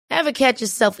Ever catch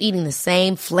yourself eating the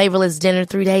same flavorless dinner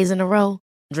 3 days in a row?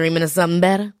 Dreaming of something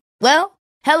better? Well,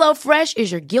 HelloFresh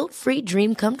is your guilt-free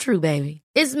dream come true, baby.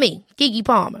 It's me, Keke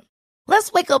Palmer.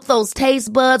 Let's wake up those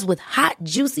taste buds with hot,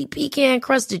 juicy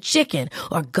pecan-crusted chicken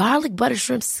or garlic butter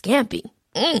shrimp scampi.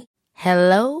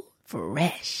 Hello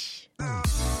Fresh.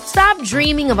 Stop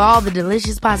dreaming of all the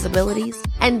delicious possibilities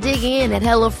and dig in at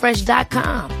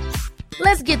HelloFresh.com.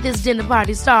 Let's get this dinner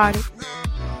party started.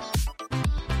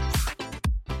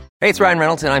 Hey, it's Ryan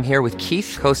Reynolds, and I'm here with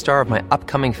Keith, co-star of my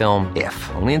upcoming film,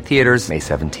 If, only in theaters May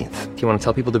 17th. Do you want to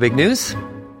tell people the big news?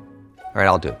 All right,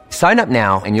 I'll do it. Sign up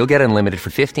now and you'll get unlimited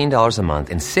for $15 a month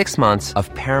and 6 months of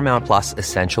Paramount Plus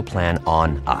Essential Plan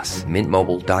on us.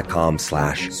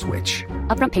 MintMobile.com/switch.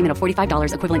 Upfront payment of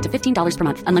 $45 equivalent to $15 per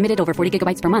month. Unlimited over 40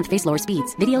 gigabytes per month. Face lower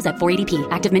speeds. Videos at 480p.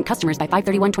 Active Mint customers by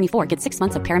 531.24 get 6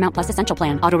 months of Paramount Plus Essential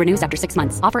Plan. Auto renews after 6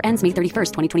 months. Offer ends May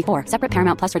 31st, 2024. Separate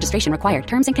Paramount Plus registration required.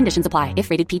 Terms and conditions apply if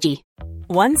rated PG.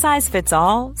 One size fits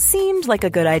all seemed like a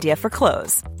good idea for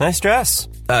clothes. Nice dress.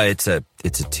 It's a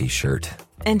t-shirt.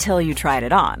 Until you tried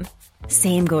it on.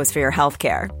 Same goes for your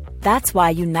healthcare. That's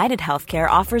why United Healthcare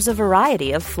offers a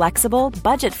variety of flexible,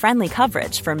 budget-friendly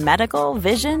coverage for medical,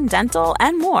 vision, dental,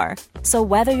 and more. So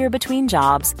whether you're between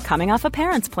jobs, coming off a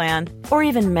parent's plan, or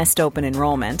even missed open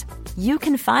enrollment, you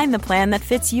can find the plan that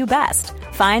fits you best.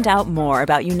 Find out more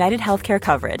about United Healthcare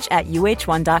coverage at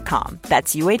uh1.com.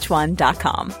 That's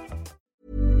uh1.com.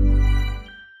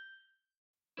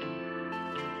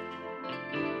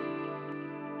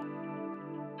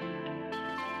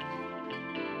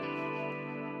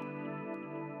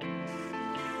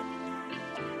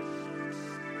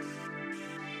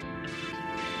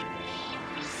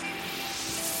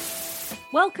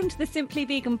 Welcome to the Simply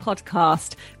Vegan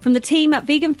podcast from the team at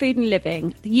Vegan Food and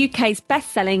Living, the UK's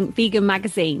best-selling vegan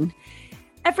magazine.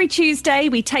 Every Tuesday,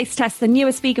 we taste test the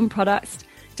newest vegan products,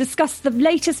 discuss the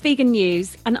latest vegan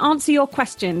news, and answer your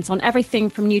questions on everything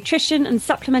from nutrition and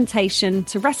supplementation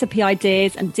to recipe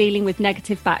ideas and dealing with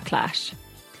negative backlash.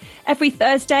 Every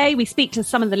Thursday, we speak to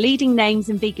some of the leading names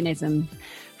in veganism,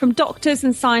 from doctors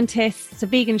and scientists to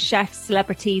vegan chefs,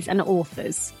 celebrities, and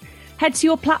authors. Head to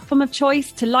your platform of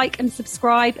choice to like and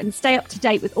subscribe and stay up to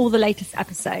date with all the latest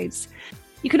episodes.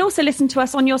 You can also listen to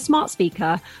us on your smart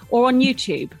speaker or on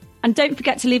YouTube. And don't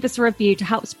forget to leave us a review to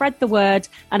help spread the word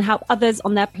and help others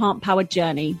on their plant-powered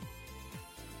journey.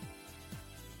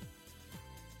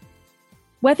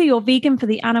 Whether you're vegan for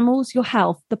the animals, your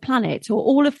health, the planet, or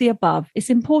all of the above, it's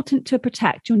important to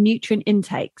protect your nutrient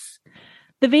intakes.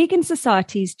 The Vegan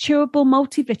Society's chewable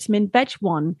multivitamin Veg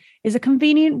 1 is a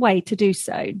convenient way to do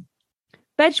so.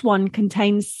 Veg 1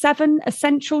 contains 7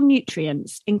 essential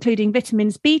nutrients, including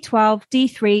vitamins B12,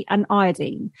 D3, and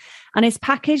iodine, and is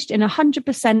packaged in a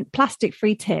 100%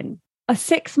 plastic-free tin. A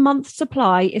 6-month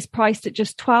supply is priced at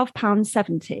just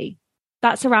 £12.70.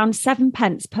 That's around 7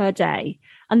 pence per day.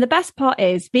 And the best part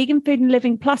is, Vegan Food and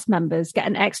Living Plus members get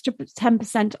an extra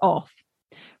 10% off.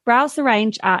 Browse the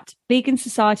range at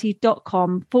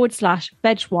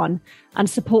vegansociety.com/veg1 and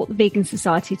support the Vegan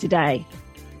Society today.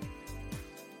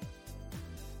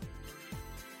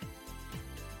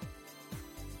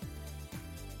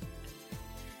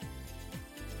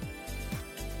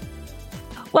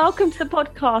 Welcome to the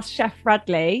podcast, Chef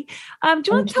Radley. Do you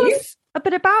want to tell us a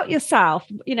bit about yourself,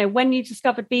 you know, when you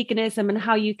discovered veganism and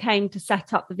how you came to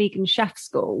set up the Vegan Chef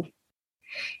School?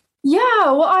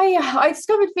 Yeah, well, I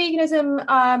discovered veganism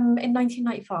in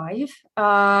 1995.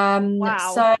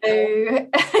 Wow. So,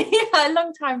 yeah, a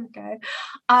long time ago.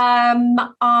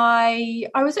 I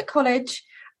was at college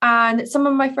and some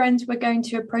of my friends were going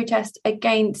to a protest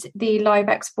against the live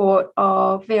export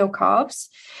of veal calves.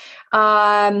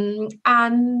 And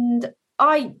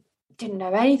I didn't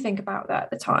know anything about that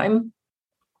at the time,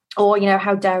 or, you know,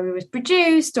 how dairy was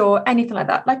produced or anything like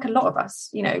that. Like a lot of us,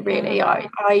 you know, really, I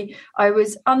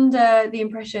was under the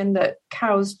impression that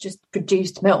cows just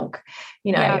produced milk,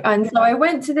 you know. Yeah. And so I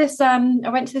went to this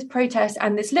protest,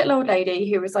 and this little old lady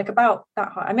who was like about that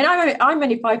high. I mean, I'm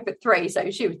only 5'3",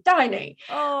 so she was tiny.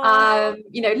 Oh.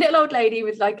 You know, little old lady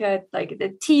with like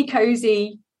the tea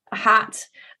cozy hat.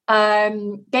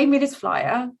 Gave me this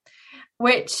flyer,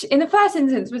 which in the first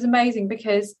instance was amazing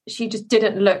because she just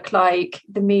didn't look like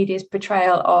the media's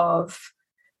portrayal of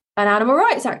an animal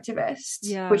rights activist,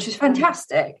 which was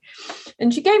fantastic.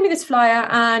 And she gave me this flyer,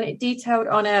 and it detailed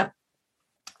on it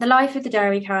the life of the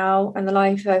dairy cow and the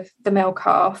life of the male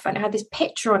calf, and it had this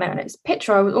picture on it, and it's a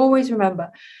picture I will always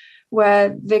remember,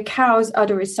 where the cow's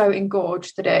udder is so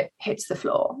engorged that it hits the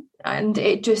floor, and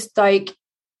it just like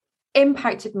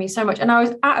impacted me so much. And I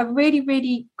was at a really,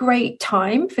 really great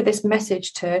time for this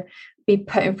message to be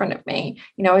put in front of me.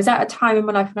 You know, I was at a time in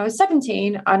my life when I was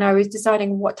 17 and I was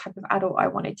deciding what type of adult I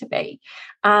wanted to be.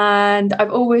 And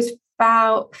I've always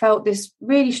felt this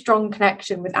really strong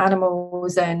connection with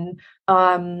animals. And,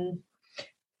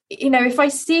 you know, if I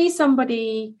see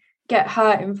somebody get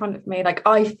hurt in front of me, like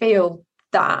I feel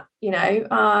that, you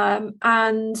know,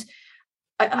 and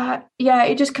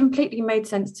it just completely made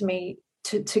sense to me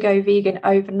to go vegan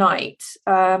overnight.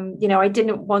 You know, I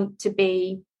didn't want to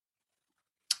be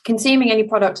consuming any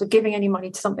products or giving any money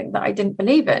to something that I didn't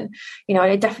believe in, you know,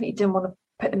 and I definitely didn't want to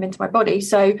put them into my body.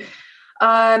 So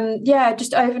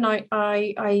just overnight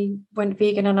I went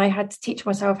vegan, and I had to teach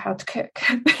myself how to cook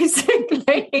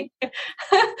basically,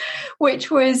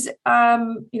 which was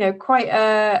you know, quite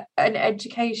an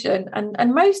education.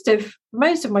 And most of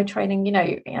my training, you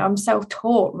know, I'm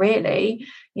self-taught really.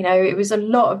 You know, it was a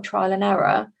lot of trial and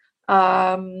error,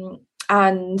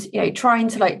 and you know, trying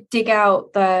to like dig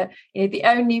out the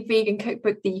only vegan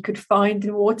cookbook that you could find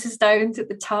in Waterstones at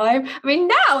the time. I mean,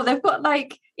 now they've got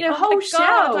like, you know, whole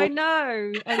shelf. I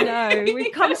know.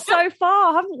 We've come so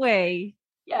far, haven't we?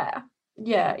 Yeah,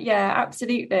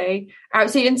 absolutely.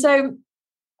 And so,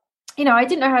 you know, I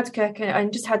didn't know how to cook, and I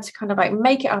just had to kind of like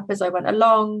make it up as I went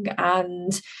along.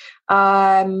 And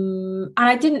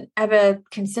I didn't ever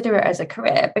consider it as a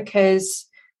career because,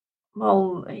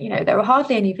 well, you know, there were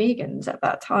hardly any vegans at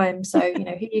that time. So, you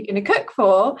know, who are you going to cook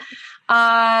for?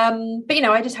 But, you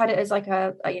know, I just had it as like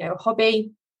a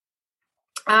hobby.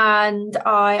 And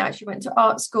I actually went to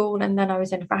art school, and then I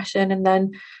was in fashion. And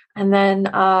then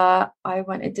I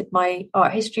went and did my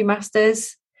art history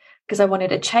masters because I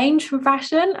wanted a change from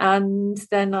fashion. And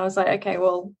then I was like, okay,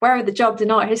 well, where are the jobs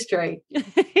in art history? There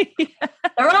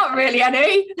are not really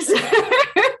any.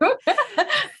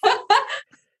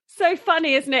 So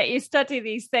funny, isn't it? You study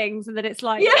these things and then it's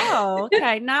like, oh,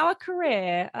 okay, now a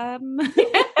career.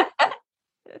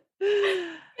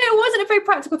 It wasn't a very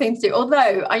practical thing to do,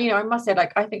 although I must say,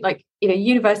 like, I think, like, you know,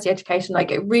 university education,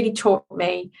 like, it really taught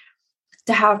me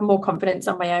to have more confidence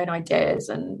on my own ideas,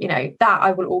 and you know, that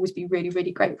I will always be really,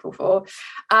 really grateful for.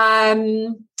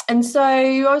 And so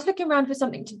I was looking around for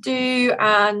something to do,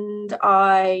 and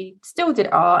I still did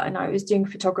art, and I was doing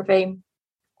photography.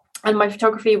 And my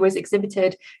photography was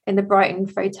exhibited in the Brighton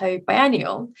Photo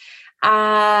Biennial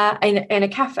in a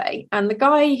cafe. And the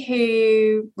guy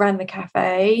who ran the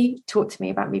cafe talked to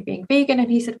me about me being vegan. And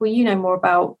he said, well, you know more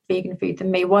about vegan food than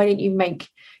me. Why don't you make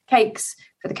cakes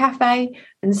for the cafe?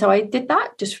 And so I did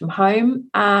that just from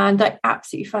home. And I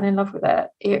absolutely fell in love with it.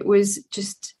 It was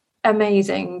just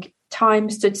amazing. Time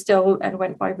stood still and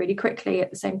went by really quickly at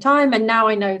the same time. And now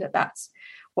I know that that's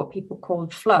what people call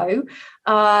flow.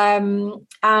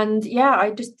 And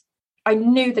yeah, I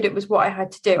knew that it was what I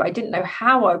had to do. I didn't know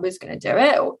how I was going to do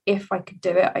it or if I could do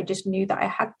it. I just knew that I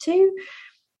had to,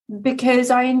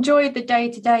 because I enjoyed the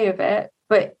day-to-day of it,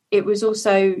 but it was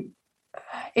also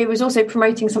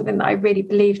promoting something that I really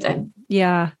believed in.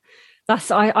 Yeah.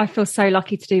 I feel so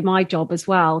lucky to do my job as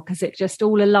well, because it just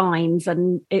all aligns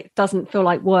and it doesn't feel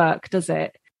like work, does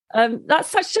it? That's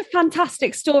such a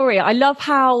fantastic story. I love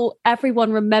how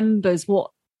everyone remembers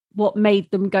what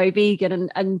made them go vegan,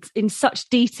 and in such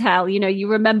detail. You know, you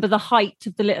remember the height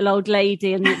of the little old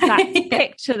lady and the exact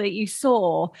picture that you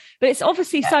saw. But it's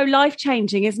obviously so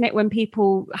life-changing, isn't it, when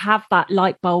people have that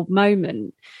light bulb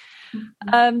moment?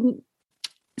 Mm-hmm.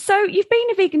 So you've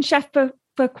been a vegan chef for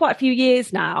quite a few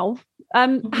years now.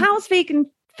 How's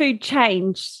vegan food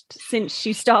changed since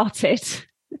you started?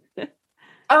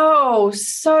 Oh,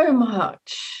 so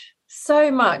much.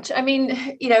 I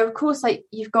mean, you know, of course, like,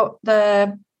 you've got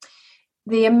the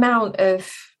amount of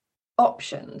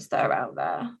options that are out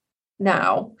there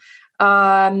now.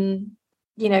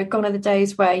 You know, gone are the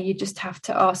days where you just have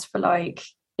to ask for like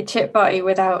a chip butty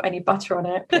without any butter on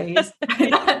it, please.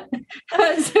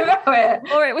 That's about it.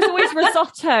 Or it was always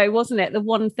risotto, wasn't it? The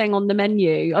one thing on the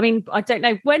menu. I mean, I don't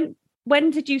know, when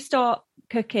did you start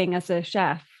cooking as a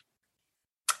chef?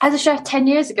 As a chef 10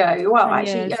 years ago. Well,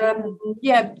 actually, 12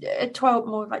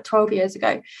 years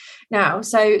ago now.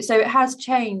 So it has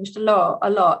changed a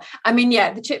lot. I mean,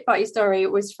 yeah, the chip butty story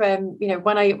was from, you know,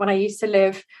 when I used to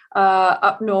live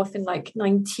up north in like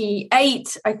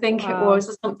 98, I think it was,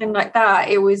 or something like that.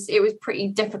 It was pretty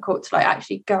difficult to like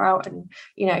actually go out and,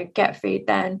 you know, get food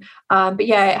then. But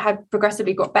yeah, it had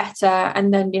progressively got better.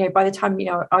 And then, you know, by the time, you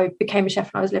know, I became a chef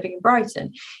and I was living in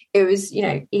Brighton, it was, you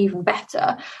know, even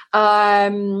better.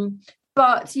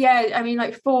 But yeah, I mean,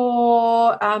 like,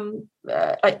 for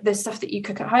like the stuff that you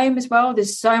cook at home as well,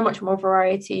 there's so much more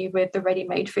variety with the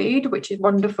ready-made food, which is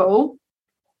wonderful.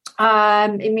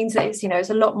 It means that it's, you know, it's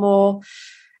a lot more,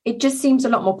 it just seems a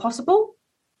lot more possible.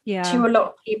 to a lot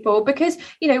of people, because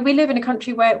we live in a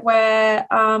country where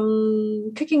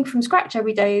cooking from scratch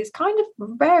every day is kind of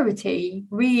a rarity,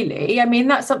 really. I mean,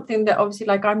 that's something that obviously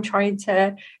I'm trying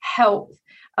to help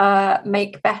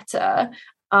make better,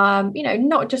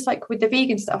 not just with the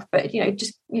vegan stuff, but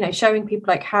just showing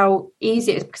people how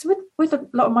easy it is, because with a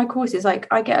lot of my courses, I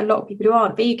get a lot of people who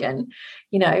aren't vegan,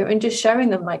 and just showing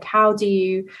them how do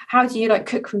you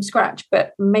cook from scratch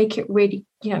but make it really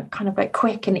kind of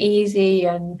quick and easy,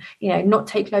 and not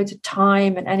take loads of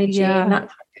time and energy and that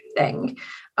type of thing.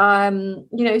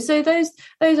 So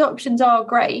those options are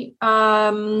great.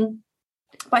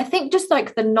 But I think just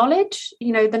the knowledge,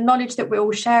 the knowledge that we're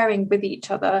all sharing with each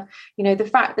other, the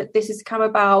fact that this has come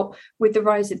about with the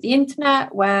rise of the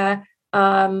internet, where,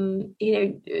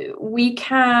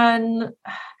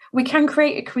 we can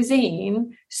create a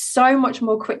cuisine so much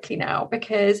more quickly now,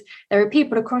 because there are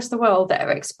people across the world that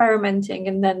are experimenting,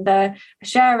 and then they're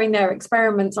sharing their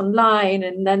experiments online,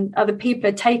 and then other people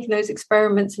are taking those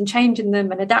experiments and changing them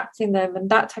and adapting them and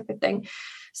that type of thing.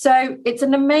 So it's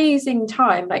an amazing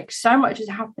time. So much is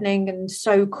happening and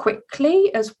so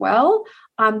quickly as well,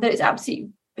 that it's absolutely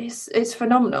it's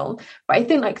phenomenal. But I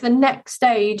think the next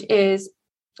stage is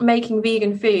making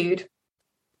vegan food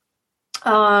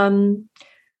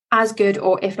as good,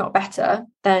 or if not better,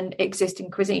 than existing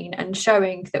cuisine, and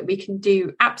showing that we can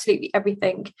do absolutely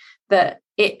everything that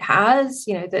it has,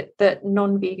 that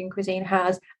non-vegan cuisine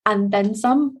has, and then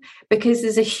some, because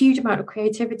there's a huge amount of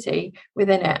creativity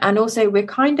within it. And also we're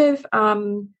kind of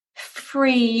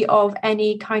free of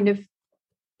any kind of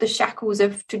the shackles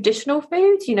of traditional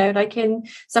foods, in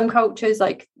some cultures,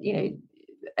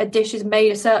 a dish is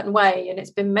made a certain way and it's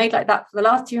been made like that for the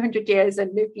last 200 years,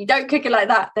 and if you don't cook it like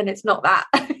that, then it's not that.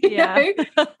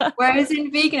 Whereas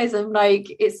in veganism,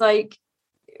 it's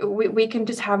we can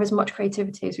just have as much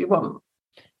creativity as we want.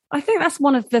 I think that's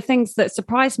one of the things that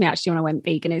surprised me actually when I went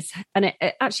vegan, and it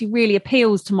actually really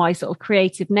appeals to my sort of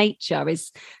creative nature,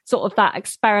 is sort of that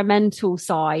experimental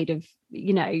side of,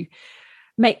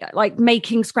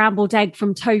 making scrambled egg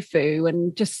from tofu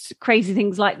and just crazy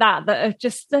things like that are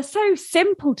just, they're so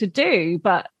simple to do,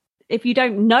 but if you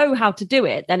don't know how to do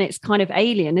it, then it's kind of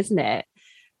alien, isn't it?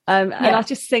 And I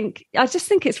just think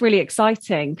it's really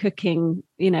exciting cooking,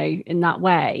 in that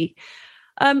way.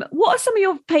 What are some of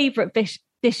your favorite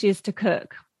dishes to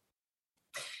cook?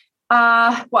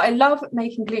 Well, I love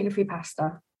making gluten-free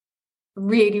pasta.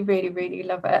 Really, really, really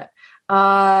love it.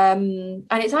 And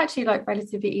it's actually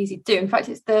relatively easy to do. In fact,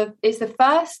 it's the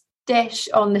first dish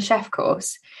on the chef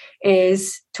course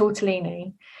is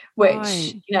tortellini,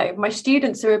 which my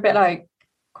students are a bit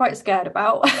quite scared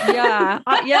about.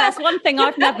 It's one thing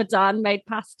I've never done, made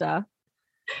pasta.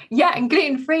 And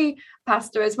gluten-free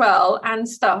pasta as well, and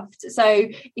stuffed. So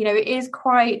it is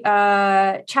quite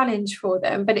a challenge for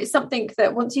them, but it's something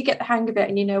that once you get the hang of it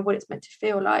and you know what it's meant to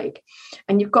feel like,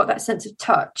 and you've got that sense of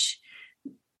touch,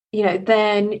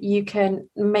 then you can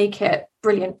make it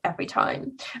brilliant every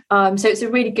time. So it's a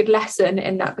really good lesson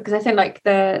in that, because I think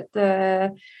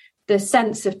the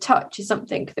sense of touch is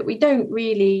something that we don't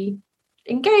really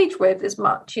engage with as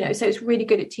much, so it's really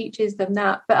good. It teaches them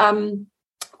that. But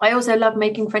I also love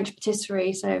making French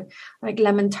patisserie, so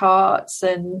lemon tarts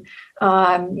and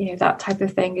that type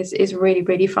of thing is really,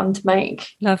 really fun to make.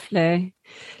 Lovely.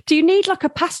 Do you need a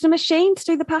pasta machine to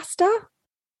do the pasta?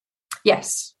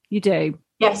 Yes, you do.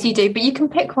 Yes, you do. But you can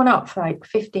pick one up for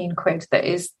 15 quid that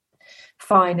is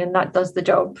fine, and that does the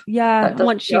job.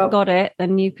 Once you've got it,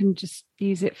 then you can just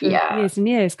use it for years and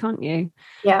years, can't you?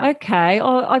 Okay.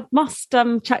 I must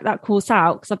check that course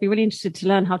out, because I'd be really interested to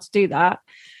learn how to do that.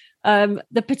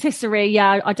 The patisserie,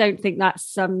 I don't think that's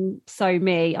so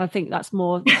me. I think that's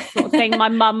more the sort of thing my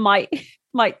mum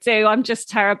might do. I'm just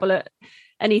terrible at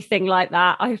anything like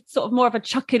that. I'm sort of more of a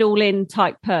chuck it all in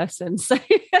type person. So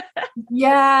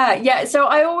so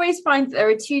I always find that there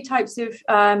are two types of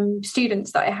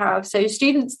students that I have. So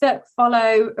students that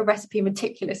follow a recipe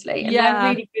meticulously, and they're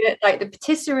really good at the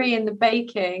patisserie and the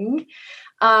baking.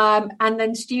 And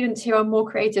then students who are more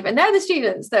creative, and they're the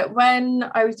students that when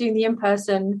I was doing the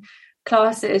in-person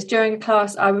classes, during a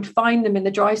class I would find them in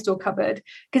the dry store cupboard,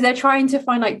 because they're trying to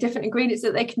find different ingredients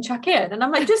that they can chuck in, and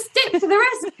I'm just stick to the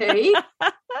recipe.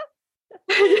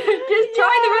 Just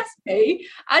try the recipe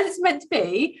as it's meant to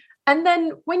be, and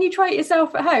then when you try it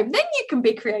yourself at home, then you can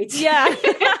be creative.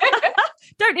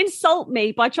 Don't insult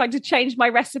me by trying to change my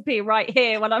recipe right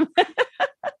here when I'm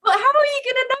well, how are you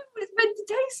going to know what it's meant to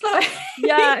taste like?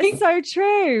 It's so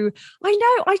true. I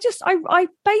know. I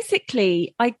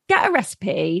basically get a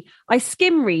recipe, I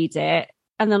skim read it,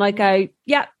 and then I go,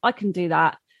 I can do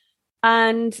that.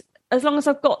 And as long as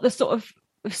I've got the sort of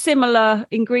similar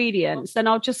ingredients, then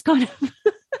I'll just kind of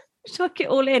chuck it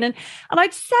all in. And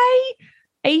I'd say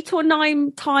 8 or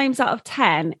 9 times out of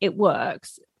 10 it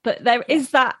works, but there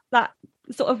is that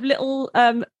sort of little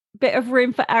bit of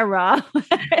room for error.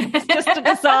 It's just a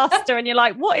disaster and you're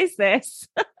like, what is this?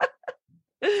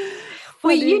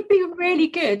 Well, you'd be really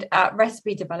good at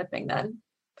recipe developing then.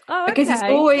 Oh, okay. Because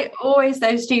it's always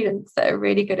those students that are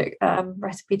really good at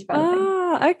recipe developing.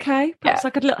 Oh, okay. Perhaps I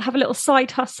could have a little side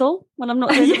hustle when I'm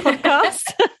not doing the podcast.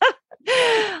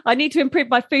 I need to improve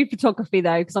my food photography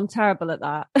though, because I'm terrible at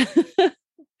that.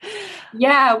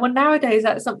 Yeah, well, nowadays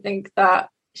that's something that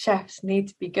chefs need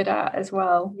to be good at as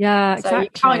well. Yeah, so exactly. You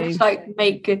can't just like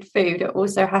make good food, it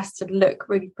also has to look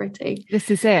really pretty.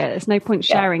 This is it. There's no point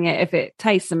sharing it if it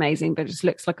tastes amazing but it just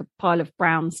looks like a pile of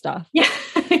brown stuff. Yeah.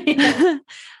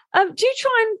 Do you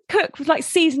try and cook with like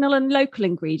seasonal and local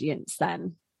ingredients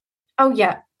then? Oh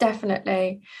yeah,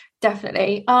 definitely.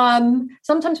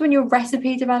 Sometimes when you're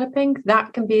recipe developing,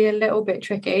 that can be a little bit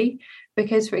tricky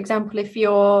because, for example, if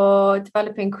you're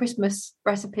developing Christmas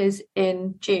recipes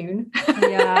in June,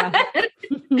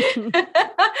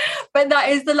 but that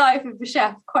is the life of a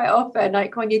chef quite often,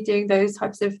 like when you're doing those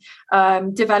types of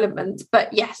developments.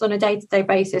 But yes, on a day-to-day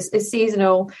basis, it's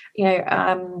seasonal,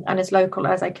 and as local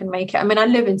as I can make it. I mean, I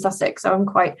live in Sussex, so I'm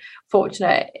quite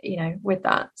fortunate, with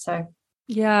that. So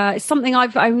yeah, it's something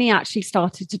I've only actually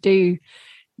started to do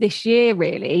this year,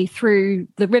 really, through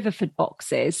the Riverford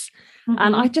boxes. Mm-hmm.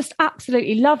 And I just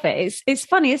absolutely love it. It's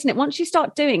funny, isn't it? Once you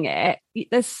start doing it,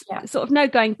 there's sort of no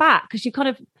going back because you kind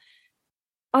of,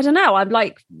 I don't know, I'm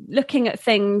like looking at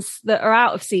things that are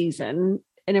out of season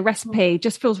in a recipe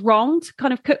just feels wrong to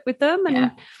kind of cook with them.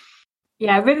 And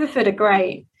yeah, Riverford are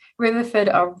great. Riverford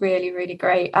are really, really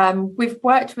great. We've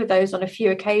worked with those on a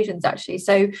few occasions, actually.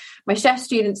 So my chef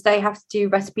students, they have to do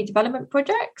recipe development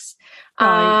projects.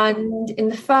 Right. And in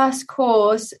the first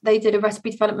course, they did a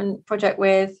recipe development project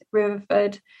with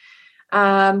Riverford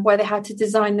where they had to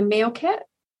design the meal kit.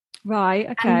 Right,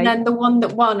 okay. And then the one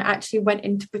that won actually went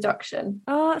into production.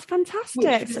 Oh, that's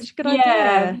fantastic. Such a good idea.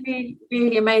 Yeah, really,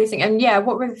 really amazing. And yeah,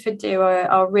 what Riverford do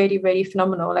are really, really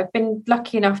phenomenal. I've been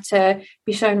lucky enough to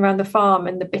be shown around the farm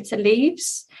and the bitter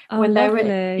leaves when they're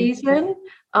in season.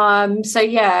 So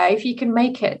yeah, if you can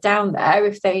make it down there,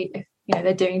 if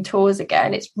they're doing tours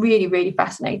again, it's really, really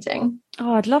fascinating.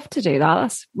 Oh, I'd love to do that.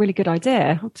 That's a really good idea.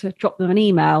 I'll have to drop them an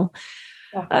email.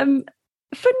 Yeah.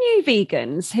 For new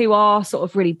vegans who are sort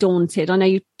of really daunted, I know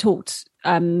you talked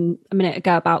a minute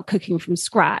ago about cooking from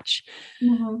scratch.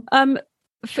 Mm-hmm.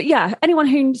 Anyone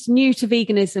who's new to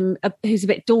veganism, who's a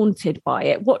bit daunted by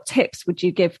it, what tips would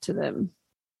you give to them?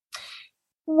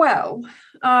 Well,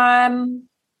 I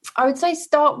would say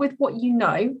start with what you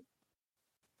know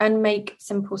and make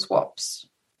simple swaps.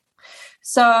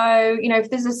 So, if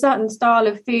there's a certain style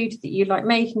of food that you like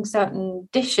making, certain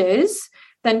dishes,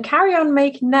 then carry on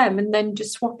making them and then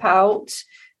just swap out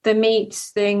the meat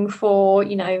thing for,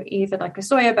 either like a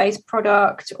soya-based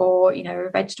product or, a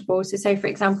vegetable. So say, for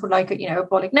example, like, a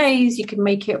bolognese, you can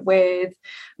make it with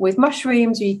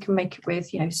mushrooms, or you can make it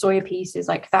with, soya pieces,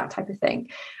 like that type of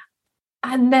thing.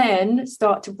 And then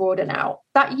start to broaden out.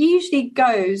 That usually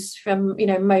goes from,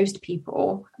 most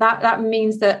people. That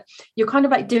means that you're kind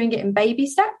of like doing it in baby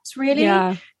steps, really.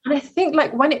 Yeah. And I think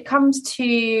like when it comes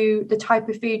to the type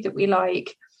of food that we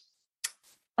like,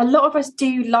 a lot of us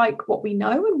do like what we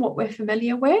know and what we're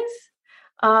familiar with.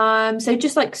 So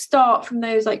just like start from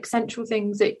those like central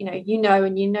things that,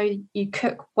 and you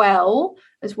cook well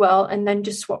as well, and then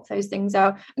just swap those things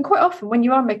out. And quite often when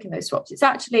you are making those swaps, it's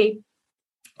actually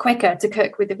quicker to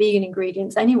cook with the vegan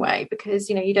ingredients anyway,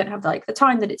 because you don't have like the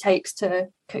time that it takes to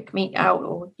cook meat out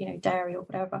or dairy or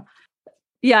whatever.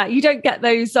 Yeah, you don't get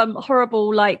those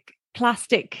horrible like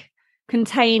plastic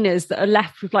containers that are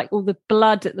left with like all the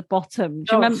blood at the bottom.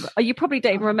 Do you remember? You probably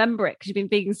don't even remember it because you've been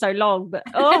vegan so long, but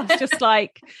it's just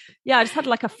like, I just had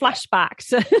like a flashback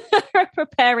to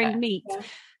preparing meat,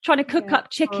 trying to cook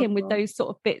up chicken with those sort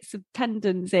of bits of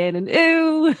tendons in, and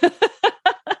ooh.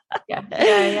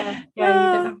 Yeah. You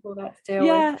don't have all that to deal with.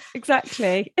 Yeah,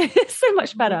 exactly. It's so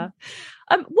much better.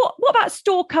 What about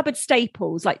store cupboard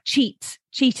staples, like cheat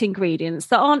ingredients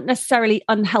that aren't necessarily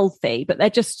unhealthy, but they're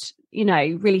just,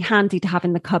 really handy to have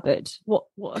in the cupboard?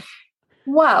 What?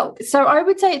 Well, so I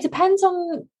would say it depends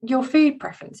on your food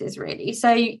preferences, really.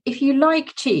 So if you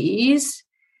like cheese,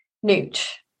 nooch.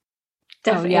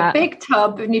 Definitely a big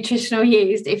tub of nutritional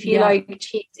yeast. If you like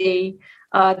cheesy,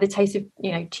 the taste of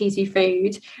cheesy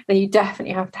food, then you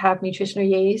definitely have to have nutritional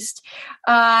yeast.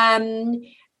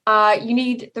 You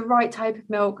need the right type of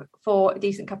milk for a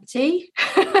decent cup of tea.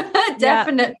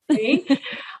 Definitely.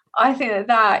 I think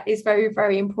that is very,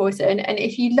 very important. And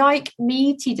if you like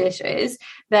meaty dishes,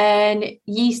 then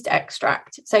yeast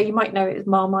extract. So you might know it as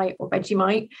Marmite or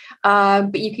Vegemite,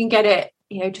 but you can get it,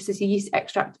 just as a yeast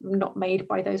extract, not made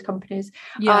by those companies.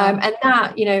 And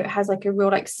that, has like a real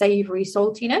like savory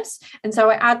saltiness. And so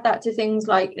I add that to things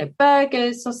like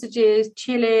burgers, sausages,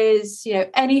 chilies,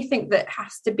 anything that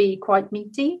has to be quite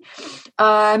meaty.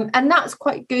 And that's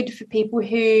quite good for people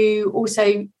who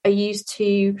also are used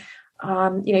to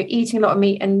eating a lot of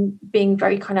meat and being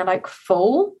very kind of like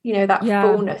full, that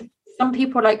fullness. Some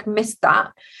people like miss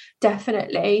that,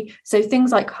 definitely. So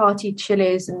things like hearty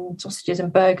chilies and sausages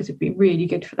and burgers would be really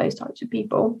good for those types of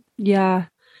people. Yeah.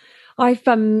 I've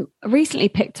recently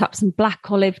picked up some black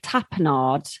olive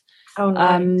tapenade. Oh,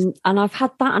 nice. And I've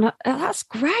had that, and that's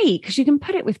great because you can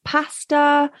put it with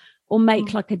pasta or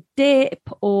make like a dip,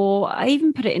 or I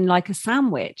even put it in like a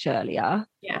sandwich earlier.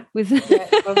 Yeah.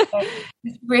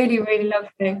 It's really, really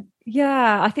lovely.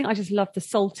 Yeah, I think I just love the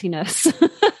saltiness.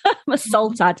 I'm a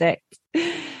salt addict.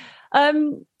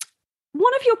 One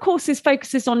of your courses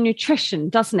focuses on nutrition,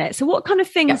 doesn't it? So what kind of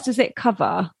things does it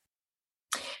cover?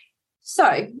 So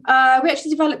we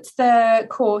actually developed the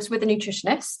course with a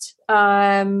nutritionist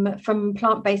from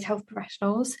plant-based health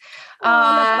professionals.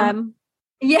 I love them.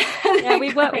 Yeah,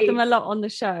 we work with them a lot on the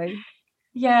show.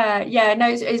 No,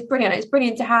 it's brilliant. It's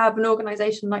brilliant to have an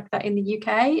organisation like that in the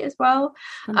UK as well.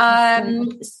 So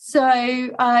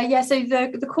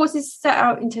the course is set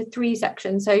out into 3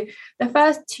 sections. So the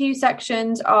first 2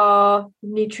 sections are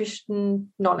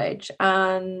nutrition knowledge,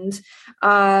 and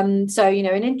an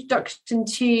introduction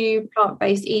to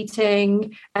plant-based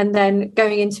eating, and then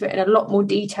going into it in a lot more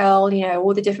detail,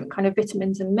 all the different kind of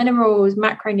vitamins and minerals,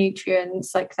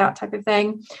 macronutrients, like that type of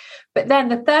thing. But then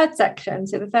the third section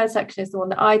is the one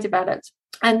that I developed,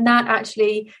 and that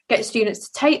actually gets students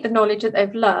to take the knowledge that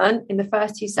they've learned in the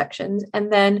first 2 sections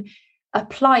and then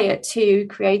apply it to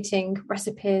creating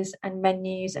recipes and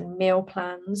menus and meal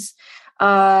plans,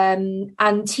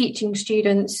 and teaching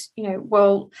students,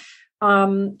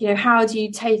 how do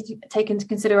you take into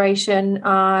consideration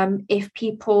if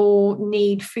people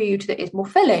need food that is more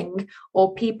filling,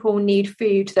 or people need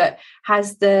food that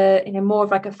has the more of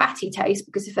like a fatty taste,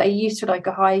 because if they're used to like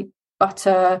a high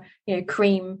butter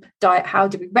cream diet, how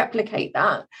do we replicate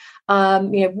that?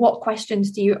 What questions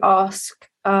do you ask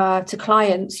to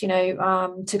clients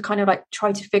to kind of like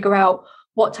try to figure out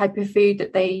what type of food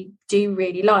that they do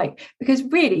really like? Because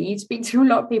really, you speak to a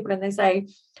lot of people and they say,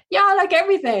 yeah, I like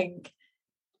everything.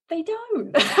 They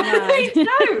don't. No. They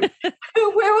don't.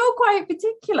 We're all quite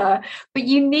particular, but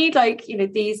you need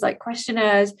these like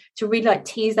questionnaires to really like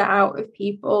tease that out of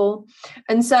people.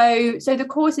 And so the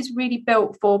course is really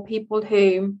built for people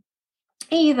who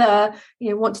either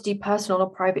want to do personal or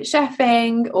private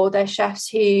chefing, or they're chefs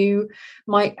who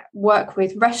might work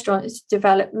with restaurants to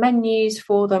develop menus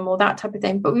for them, or that type of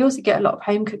thing. But we also get a lot of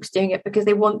home cooks doing it because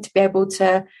they want to be able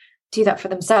to do that for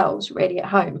themselves really at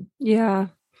home. Yeah,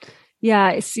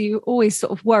 you always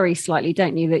sort of worry slightly,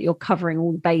 don't you, that you're covering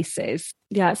all the bases.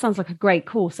 Yeah, it sounds like a great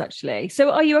course, actually.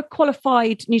 So are you a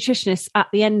qualified nutritionist at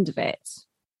the end of it?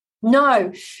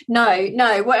 No.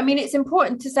 Well, I mean, it's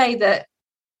important to say that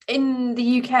in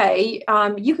the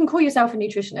UK, you can call yourself a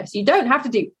nutritionist. You don't have to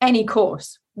do any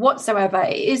course whatsoever.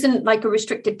 It isn't like a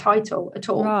restricted title at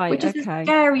all, right, which is a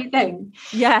scary thing.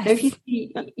 Yes. So if you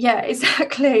see,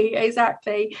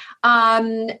 exactly.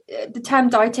 The term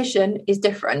dietitian is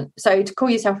different. So to call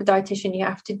yourself a dietitian, you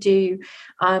have to do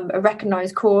a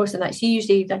recognised course, and that's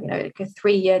usually like a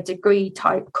 3-year degree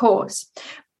type course.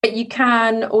 But you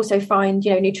can also find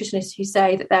nutritionists who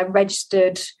say that they're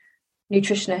registered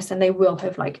nutritionists, and they will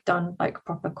have done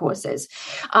proper courses.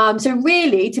 So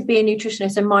really, to be a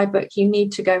nutritionist in my book, you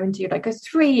need to go and do a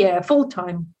 3-year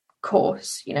full-time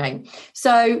course,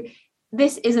 So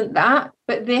this isn't that,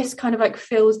 but this kind of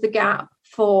fills the gap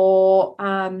for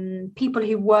people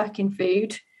who work in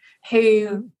food,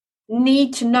 who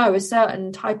need to know a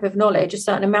certain type of knowledge, a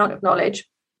certain amount of knowledge,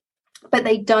 but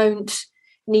they don't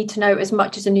need to know as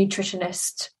much as a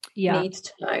nutritionist needs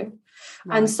to know.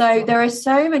 Right. And so there are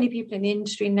so many people in the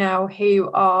industry now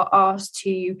who are asked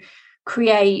to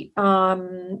create a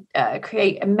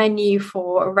menu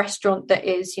for a restaurant that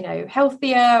is,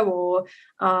 healthier, or,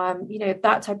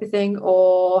 that type of thing,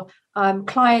 or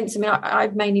clients. I mean,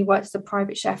 I've mainly worked as a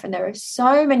private chef, and there are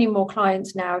so many more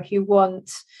clients now who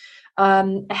want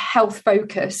a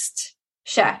health-focused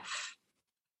chef.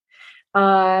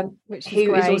 Who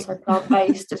is also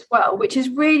plant-based as well, which is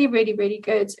really, really, really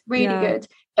good, good.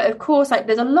 But of course,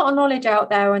 there's a lot of knowledge out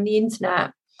there on the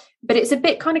internet, but it's a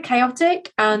bit kind of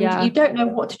chaotic, and you don't know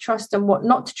what to trust and what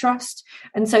not to trust.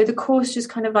 And so the course just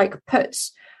kind of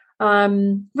puts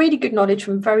really good knowledge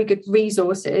from very good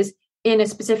resources in a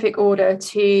specific order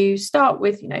to start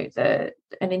with,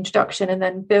 an introduction and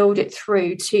then build it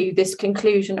through to this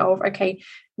conclusion of, okay,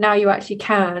 now you actually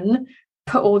can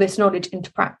put all this knowledge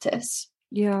into practice.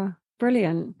 Yeah,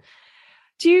 brilliant.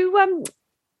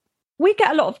 We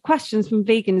get a lot of questions from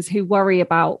vegans who worry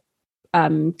about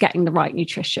getting the right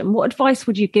nutrition. What advice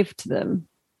would you give to them?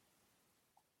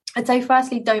 I'd say,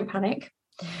 firstly, don't panic.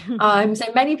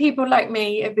 So many people like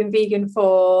me have been vegan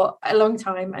for a long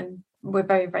time and we're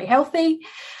very, very healthy.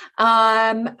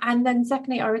 And then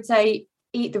secondly, I would say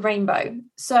eat the rainbow.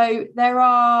 So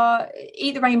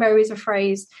eat the rainbow is a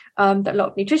phrase that a lot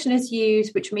of nutritionists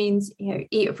use, which means,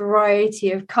 eat a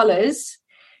variety of colours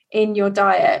in your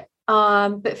diet.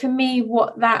 But for me,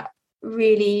 what that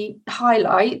really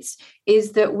highlights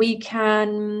is that we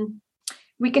can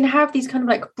have these kind of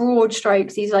like broad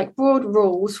strokes, these like broad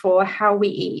rules for how we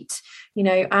eat,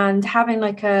 and having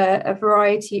like a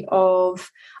variety of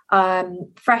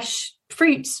fresh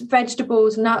fruits,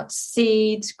 vegetables, nuts,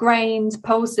 seeds, grains,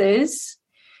 pulses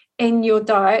in your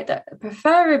diet, that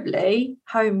preferably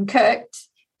home cooked,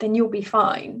 then you'll be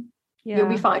fine. Yeah. You'll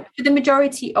be fine. For the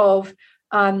majority of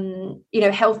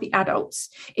healthy adults,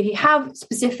 if you have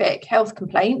specific health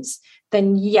complaints,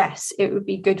 then yes, it would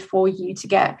be good for you to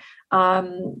get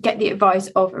the advice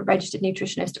of a registered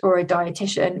nutritionist or a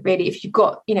dietitian. Really, if you've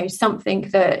got something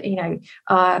that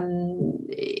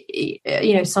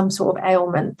some sort of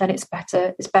ailment, then it's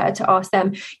better to ask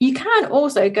them. You can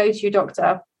also go to your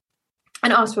doctor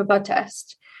and ask for a blood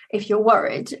test if you're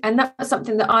worried, and that's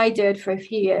something that I did for a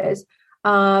few years,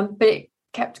 but it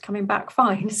kept coming back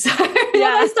fine. So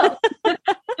yeah.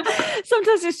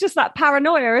 Sometimes it's just that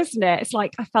paranoia, isn't it? It's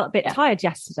like, I felt a bit tired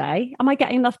yesterday. Am I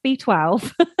getting enough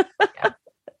B12? Yeah.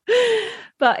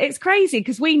 But it's crazy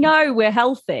because we know we're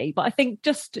healthy, but I think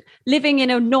just living in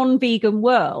a non-vegan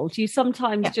world, you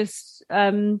sometimes just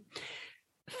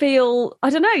feel, I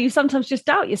don't know, you sometimes just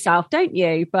doubt yourself, don't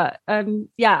you? But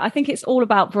I think it's all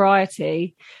about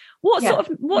variety. What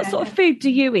sort of food do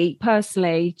you eat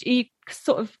personally? Are you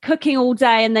sort of cooking all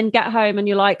day and then get home and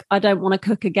you're like, I don't want to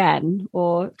cook again?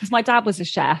 Or because my dad was a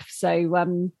chef,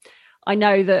 so I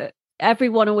know that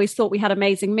everyone always thought we had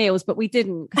amazing meals, but we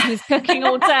didn't, because he was cooking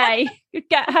all day. You'd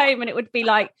get home and it would be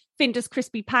like Finder's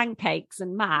crispy pancakes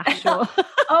and mash. Or...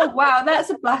 Oh wow, that's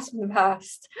a blast from the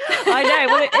past. I know.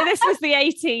 Well, this was the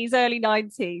 80s, early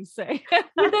 90s. So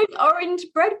with those orange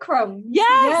breadcrumbs.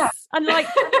 Yes, and like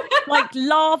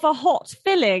lava hot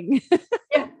filling.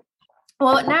 Yeah.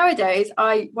 Well, nowadays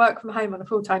I work from home on a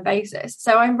full-time basis,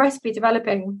 so I'm recipe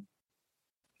developing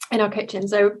in our kitchen.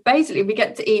 So basically we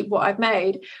get to eat what I've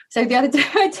made. So the other day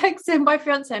I texted my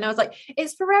fiance and I was like,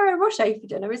 it's Ferrero Rocher for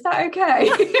dinner, is that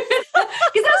okay? Because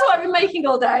that's what I've been making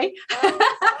all day.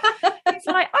 It's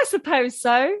like, I suppose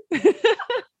so.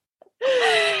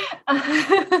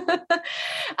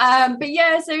 But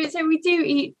yeah, so we do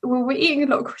eat, well, we're eating a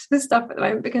lot of Christmas stuff at the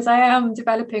moment because I am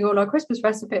developing all our Christmas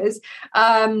recipes,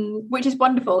 which is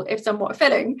wonderful if somewhat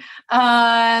filling, but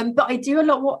I do a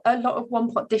lot of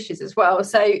one pot dishes as well.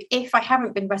 So if I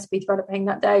haven't been recipe developing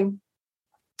that day,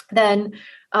 then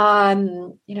I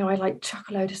like chuck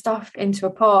a load of stuff into a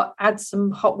pot, add some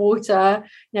hot water,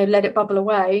 let it bubble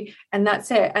away, and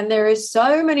that's it. And there is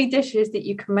so many dishes that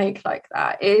you can make like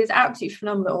that. It is absolutely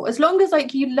phenomenal, as long as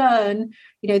like you learn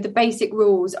the basic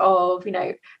rules of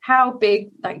how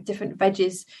big like different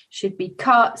veggies should be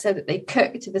cut so that they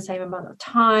cook to the same amount of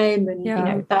time, and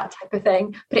that type of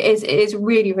thing. But it is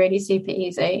really, really super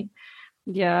easy.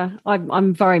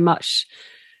 I'm very much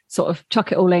sort of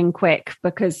chuck it all in quick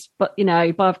but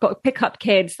I've got to pick up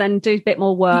kids, then do a bit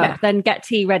more work, then get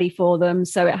tea ready for them,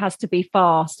 so it has to be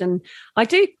fast. And I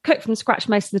do cook from scratch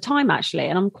most of the time actually,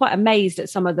 and I'm quite amazed at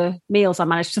some of the meals I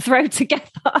managed to throw together.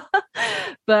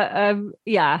 But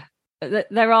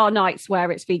there are nights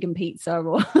where it's vegan pizza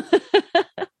or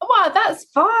well, that's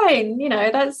fine,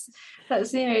 that's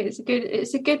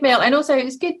it's a good meal. And also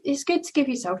it's good to give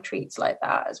yourself treats like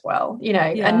that as well,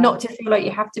 and not to feel like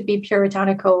you have to be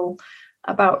puritanical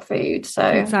about food. So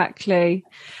exactly.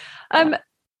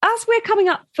 As we're coming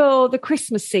up for the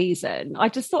Christmas season, I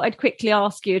just thought I'd quickly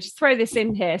ask you, just throw this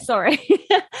in here, sorry.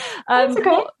 That's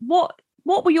okay. What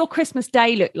will your Christmas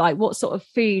day look like? What sort of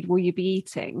food will you be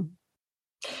eating?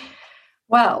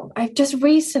 Well, I've just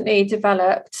recently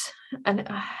developed, and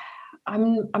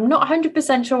I'm not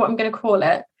 100% sure what I'm going to call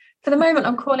it. For the moment,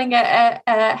 I'm calling it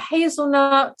a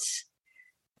hazelnut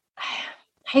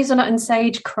and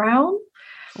sage crown.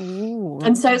 Ooh,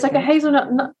 and so it's like a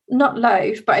hazelnut nut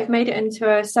loaf, but I've made it into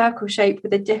a circle shape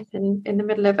with a dip in the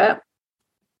middle of it.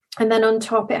 And then on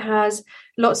top it has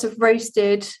lots of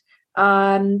roasted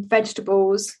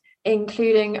vegetables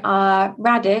including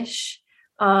radish,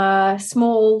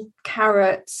 small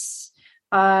carrots,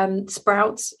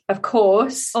 sprouts, of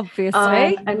course,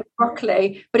 obviously, and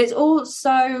broccoli. But it's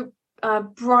also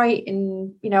bright,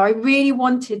 and I really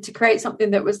wanted to create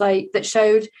something that was that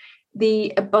showed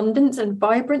the abundance and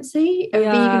vibrancy of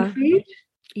vegan food.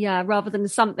 Yeah, rather than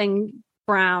something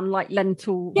brown like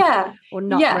lentil or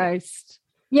nut roast.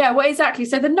 Yeah, well, exactly.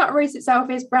 So the nut roast itself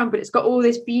is brown, but it's got all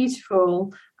this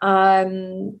beautiful,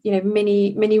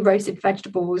 mini roasted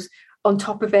vegetables on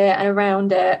top of it and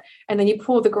around it, and then you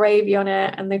pour the gravy on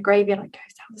it, and the gravy goes down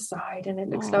the side, and it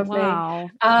looks lovely. Wow,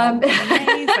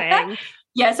 amazing.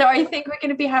 Yeah, so I think we're going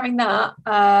to be having that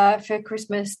for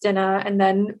Christmas dinner, and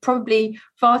then probably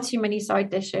far too many side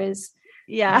dishes.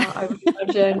 Yeah, I would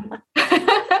imagine.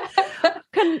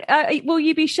 Will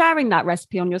you be sharing that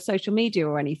recipe on your social media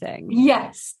or anything?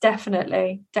 Yes,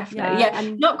 definitely. Yeah,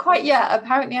 and not quite yet.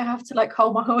 Apparently I have to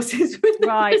hold my horses with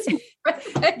right.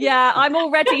 Yeah, I'm all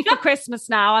ready for Christmas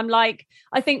now. I'm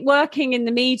I think working in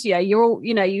the media, you're all,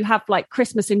 you have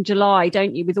Christmas in July,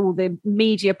 don't you, with all the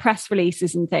media press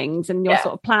releases and things, and you're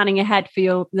sort of planning ahead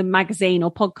for the magazine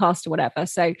or podcast or whatever.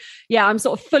 So yeah, I'm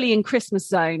sort of fully in Christmas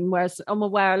zone, whereas I'm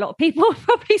aware a lot of people are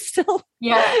probably still.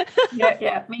 Yeah.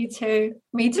 Me too.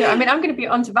 I mean, I'm going to be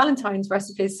on to Valentine's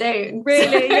recipes soon.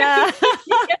 Really? Yeah.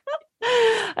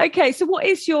 Okay, so what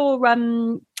is your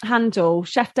handle?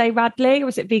 Chef Day Radley, or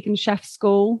is it Vegan Chef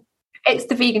School? It's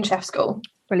the Vegan Chef School.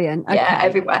 Brilliant. Okay. Yeah,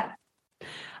 everywhere.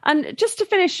 And just to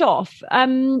finish off,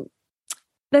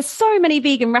 there's so many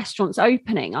vegan restaurants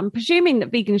opening. I'm presuming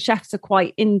that vegan chefs are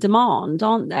quite in demand,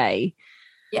 aren't they?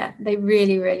 Yeah, they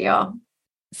really, really are.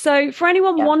 So for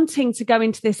anyone wanting to go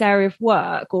into this area of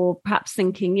work, or perhaps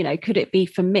thinking, could it be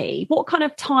for me? What kind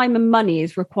of time and money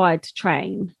is required to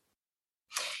train?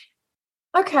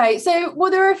 Okay, so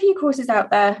there are a few courses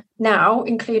out there now,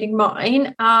 including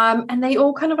mine, and they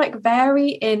all kind of vary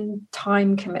in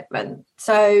time commitment.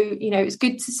 So, it's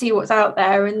good to see what's out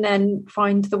there and then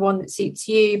find the one that suits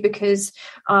you, because,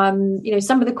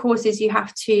 some of the courses you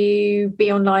have to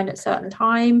be online at a certain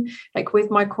time.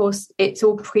 With my course, it's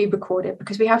all pre-recorded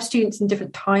because we have students in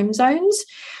different time zones,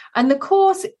 and the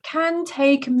course can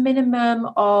take a minimum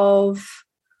of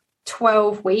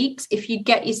 12 weeks if you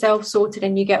get yourself sorted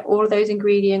and you get all of those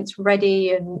ingredients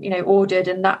ready and ordered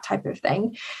and that type of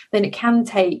thing. Then it can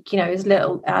take as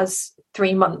little as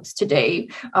 3 months to do,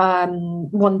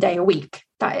 1 day a week,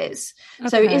 that is. Okay.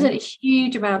 So it isn't a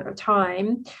huge amount of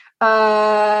time.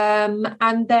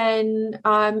 And then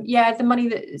the money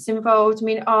that's involved, I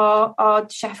mean, our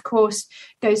chef course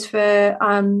goes for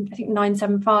I think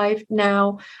 $975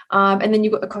 now, and then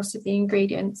you've got the cost of the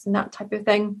ingredients and that type of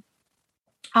thing.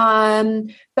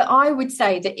 But I would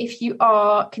say that if you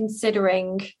are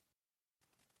considering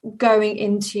going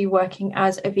into working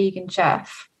as a vegan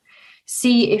chef,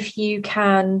 see if you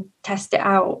can test it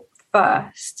out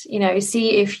first.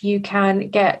 See if you can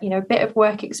get a bit of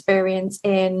work experience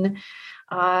in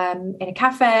a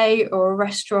cafe or a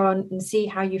restaurant, and see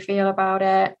how you feel about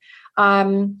it.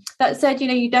 That said,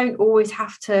 you don't always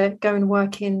have to go and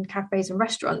work in cafes and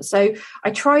restaurants. So I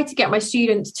try to get my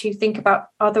students to think about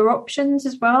other options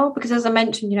as well, because as I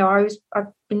mentioned, I've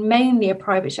been mainly a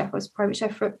private chef. I was a private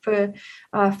chef for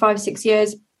 5-6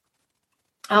 years.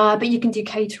 But you can do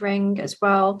catering as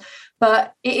well.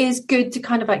 But it is good to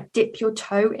kind of dip your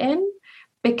toe in,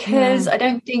 because I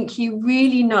don't think you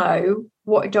really know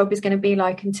what a job is going to be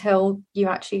like until you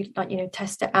actually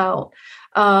test it out.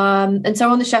 And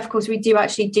so on the chef course, we do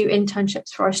actually do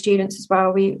internships for our students as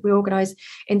well. We organise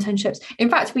internships. In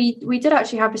fact, we did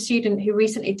actually have a student who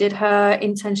recently did her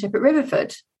internship at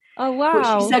Riverford. Oh, wow.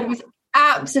 Which she said was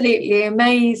absolutely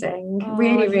amazing.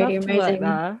 Really, really amazing.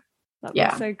 That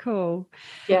was so cool.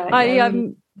 Yeah.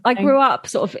 I grew up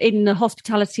sort of in the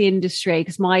hospitality industry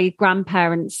because my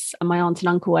grandparents and my aunt and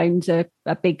uncle owned a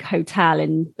big hotel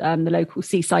in the local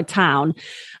seaside town.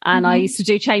 And I used to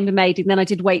do chambermaiding. Then I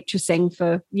did waitressing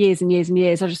for years and years and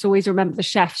years. I just always remember the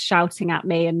chefs shouting at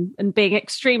me and being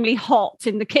extremely hot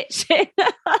in the kitchen.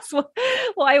 That's what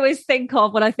I always think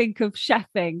of when I think of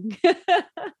chefing.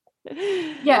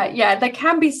 Yeah, there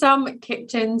can be some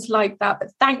kitchens like that,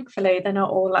 but thankfully they're not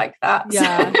all like that.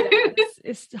 Yeah,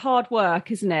 it's hard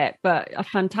work, isn't it? But a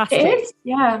fantastic, it is,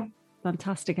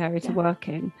 fantastic area to work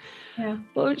in. Yeah.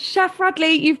 Well, Chef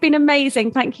Radley, you've been amazing.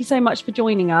 Thank you so much for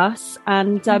joining us,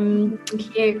 and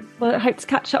thank you. Well, I hope to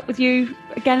catch up with you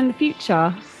again in the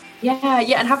future. Yeah,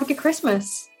 and have a good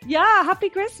Christmas. Yeah, happy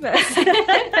Christmas.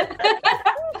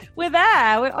 We're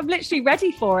there. I'm literally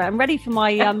ready for it. I'm ready for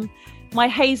my my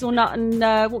hazelnut and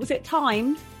what was it?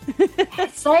 Thyme?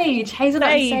 Hazelnut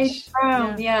and sage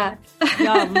brown. Yeah.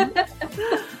 Yum.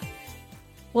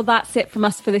 Well, that's it from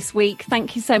us for this week.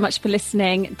 Thank you so much for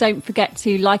listening. Don't forget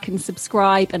to like and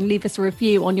subscribe and leave us a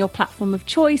review on your platform of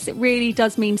choice. It really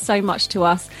does mean so much to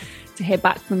us to hear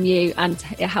back from you, and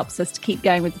it helps us to keep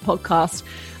going with the podcast.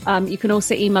 You can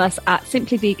also email us at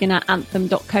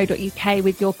simplyvegan@anthem.co.uk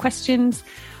with your questions.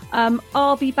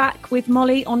 I'll be back with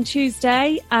Molly on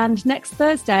Tuesday, and next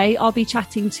Thursday I'll be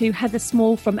chatting to Heather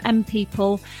Small from M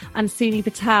People and Suni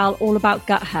Patel all about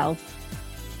gut health.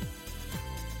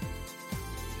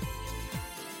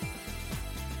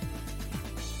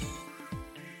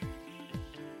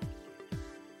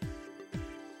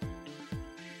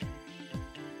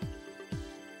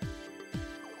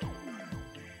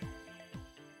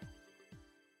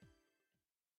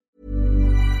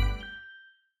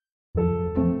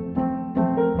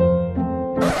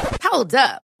 Hold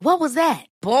up. What was that?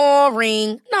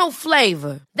 Boring. No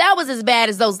flavor. That was as bad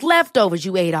as those leftovers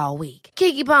you ate all week.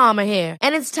 Keke Palmer here,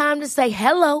 and it's time to say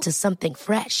hello to something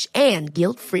fresh and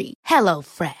guilt-free. Hello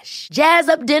Fresh. Jazz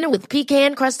up dinner with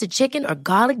pecan-crusted chicken or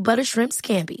garlic butter shrimp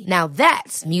scampi. Now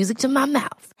that's music to my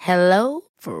mouth. Hello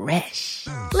Fresh.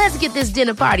 Let's get this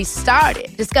dinner party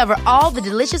started. Discover all the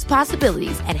delicious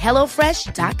possibilities at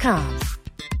hellofresh.com.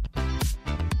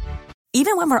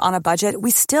 Even when we're on a budget,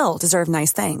 we still deserve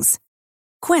nice things.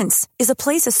 Quince is a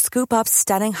place to scoop up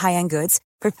stunning high-end goods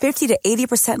for 50 to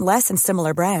 80% less than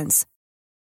similar brands.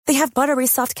 They have buttery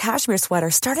soft cashmere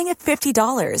sweaters starting at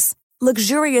 $50,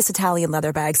 luxurious Italian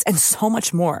leather bags, and so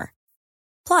much more.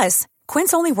 Plus,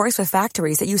 Quince only works with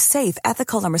factories that use safe,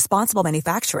 ethical, and responsible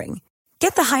manufacturing.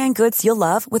 Get the high-end goods you'll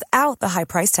love without the high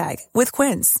price tag with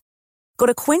Quince. Go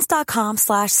to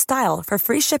quince.com/style for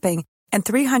free shipping and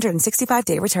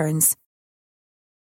 365-day returns.